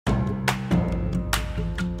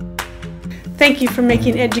Thank you for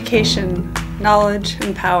making education, knowledge,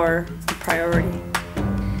 and power a priority.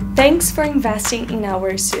 Thanks for investing in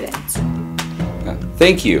our students.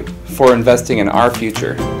 Thank you for investing in our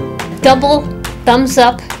future. Double thumbs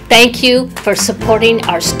up. Thank you for supporting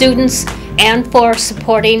our students and for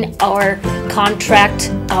supporting our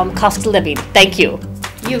contract cost of living. Thank you.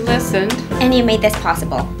 You listened. And you made this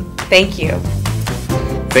possible. Thank you.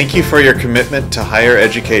 Thank you for your commitment to higher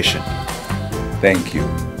education. Thank you.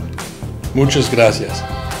 Muchas gracias.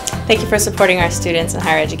 Thank you for supporting our students in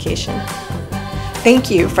higher education. Thank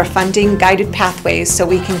you for funding guided pathways so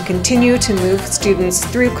we can continue to move students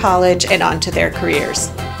through college and onto their careers.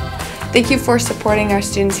 Thank you for supporting our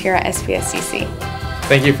students here at SPSCC.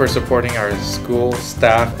 Thank you for supporting our school,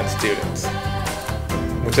 staff, and students.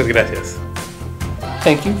 Muchas gracias.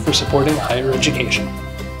 Thank you for supporting higher education.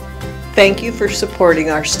 Thank you for supporting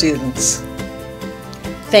our students.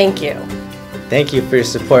 Thank you. Thank you for your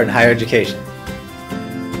support in higher education.